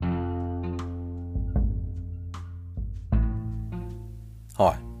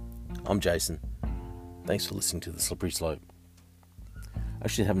Hi, I'm Jason. Thanks for listening to The Slippery Slope. I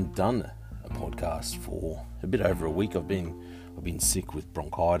actually haven't done a podcast for a bit over a week. I've been sick with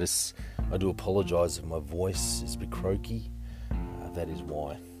bronchitis. I do apologise if my voice is a bit croaky. That is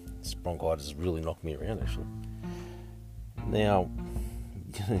why. This bronchitis has really knocked me around, actually. Now,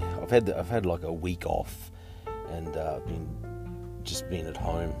 I've had like a week off, and I've been at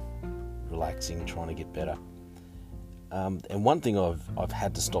home, relaxing, trying to get better. And one thing I've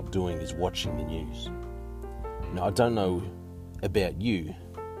had to stop doing is watching the news. Now, I don't know about you,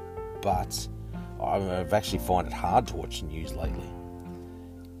 but I've actually find it hard to watch the news lately.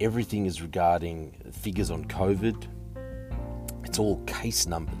 Everything is regarding figures on COVID. It's all case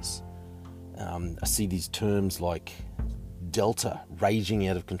numbers. I see these terms like Delta raging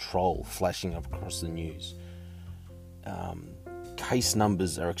out of control flashing up across the news. Case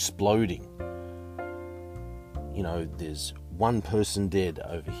numbers are exploding. You know, there's one person dead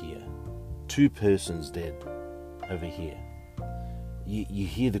over here, 2 persons dead over here. You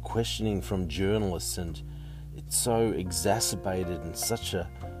hear the questioning from journalists, and it's so exacerbated and such a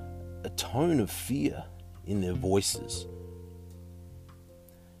tone of fear in their voices.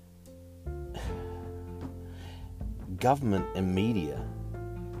 Government and media,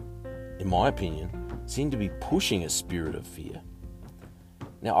 in my opinion, seem to be pushing a spirit of fear.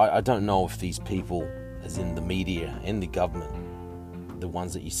 Now, I don't know if these people, as in the media and the government, the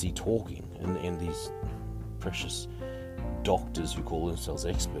ones that you see talking, and these precious doctors who call themselves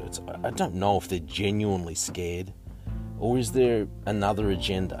experts, I don't know if they're genuinely scared, or is there another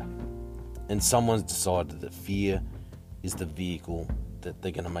agenda, and someone's decided that fear is the vehicle that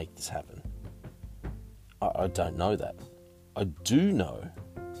they're going to make this happen. I don't know that. I do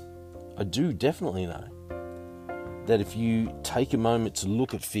definitely know, that if you take a moment to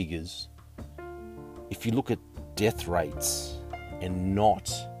look at figures, if you look at death rates and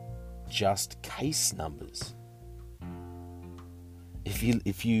not just case numbers,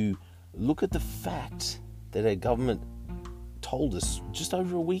 if you look at the fact that our government told us just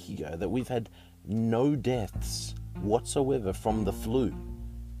over a week ago that we've had no deaths whatsoever from the flu,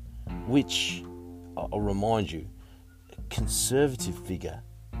 which, I'll remind you, a conservative figure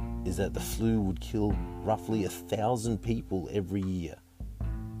is that the flu would kill roughly 1,000 people every year.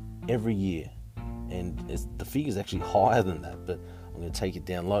 And the figure's actually higher than that, but I'm going to take it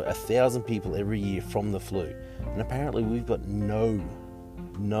down low. 1,000 people every year from the flu. And apparently we've got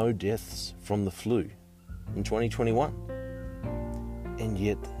no deaths from the flu in 2021. And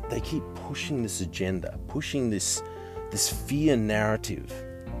yet they keep pushing this agenda, pushing this fear narrative,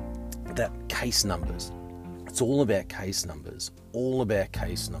 that case numbers. It's all about case numbers. All about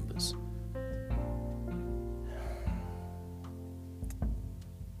case numbers.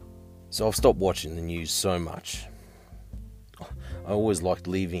 So I've stopped watching the news so much. I always liked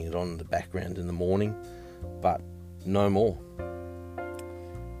leaving it on in the background in the morning, but no more.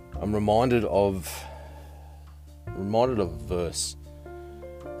 I'm reminded of a verse.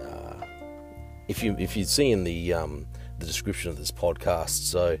 If you see in the description of this podcast,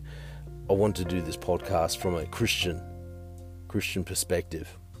 so I want to do this podcast from a Christian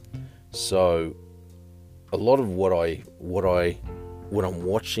perspective. So a lot of what I'm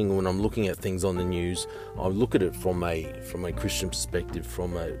watching, when I'm looking at things on the news, I look at it from a Christian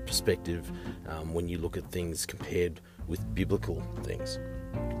perspective, when you look at things compared with biblical things.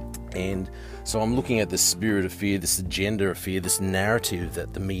 And so I'm looking at this spirit of fear, this agenda of fear, this narrative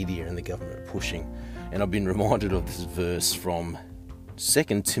that the media and the government are pushing. And I've been reminded of this verse from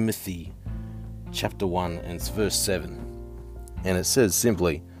 2 Timothy chapter 1, and it's verse 7. And it says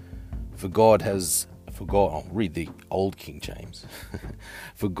simply, I'll read the old King James.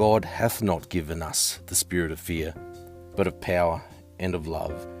 For God hath not given us the spirit of fear, but of power and of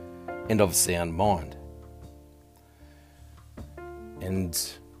love and of a sound mind. And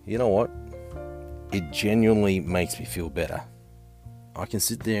you know what? It genuinely makes me feel better. I can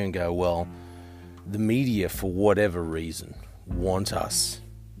sit there and go, well, the media, for whatever reason, want us.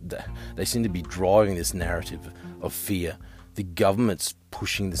 They seem to be driving this narrative of fear. The government's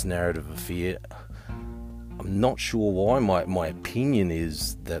pushing this narrative of fear. I'm not sure why. My opinion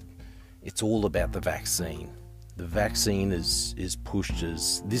is that it's all about the vaccine. The vaccine is pushed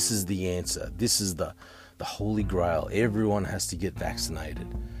as this is the answer. This is the holy grail. Everyone has to get vaccinated.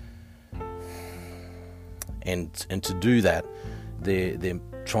 And to do that, they're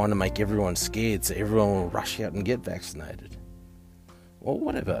trying to make everyone scared, so everyone will rush out and get vaccinated. Well,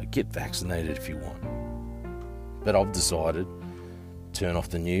 whatever, get vaccinated if you want. But I've decided, turn off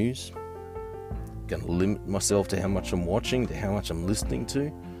the news, going to limit myself to how much I'm watching, to how much I'm listening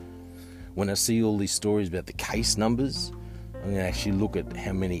to. When I see all these stories about the case numbers, I'm going to actually look at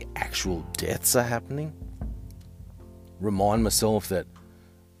how many actual deaths are happening. Remind myself that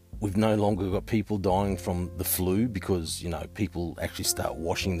we've no longer got people dying from the flu because, people actually start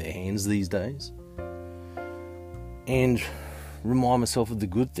washing their hands these days. And remind myself of the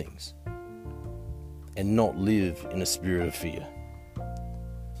good things. And not live in a spirit of fear.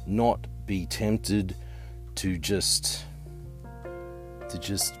 Not be tempted to just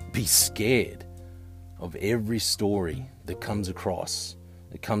be scared of every story that comes across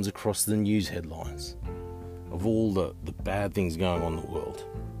the news headlines, of all the bad things going on in the world.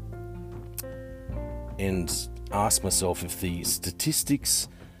 And ask myself if the statistics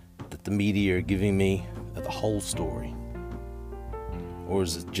that the media are giving me are the whole story. Or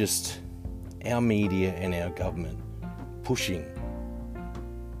is it just our media and our government pushing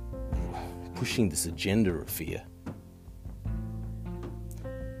this agenda of fear?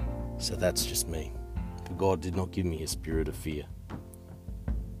 So that's just me. For God did not give me a spirit of fear,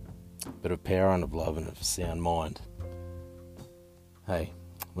 but of power and of love and of a sound mind. Hey,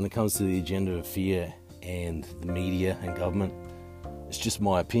 when it comes to the agenda of fear and the media and government, it's just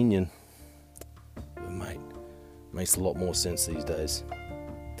my opinion. But mate, it makes a lot more sense these days.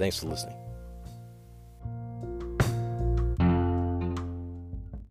 Thanks for listening.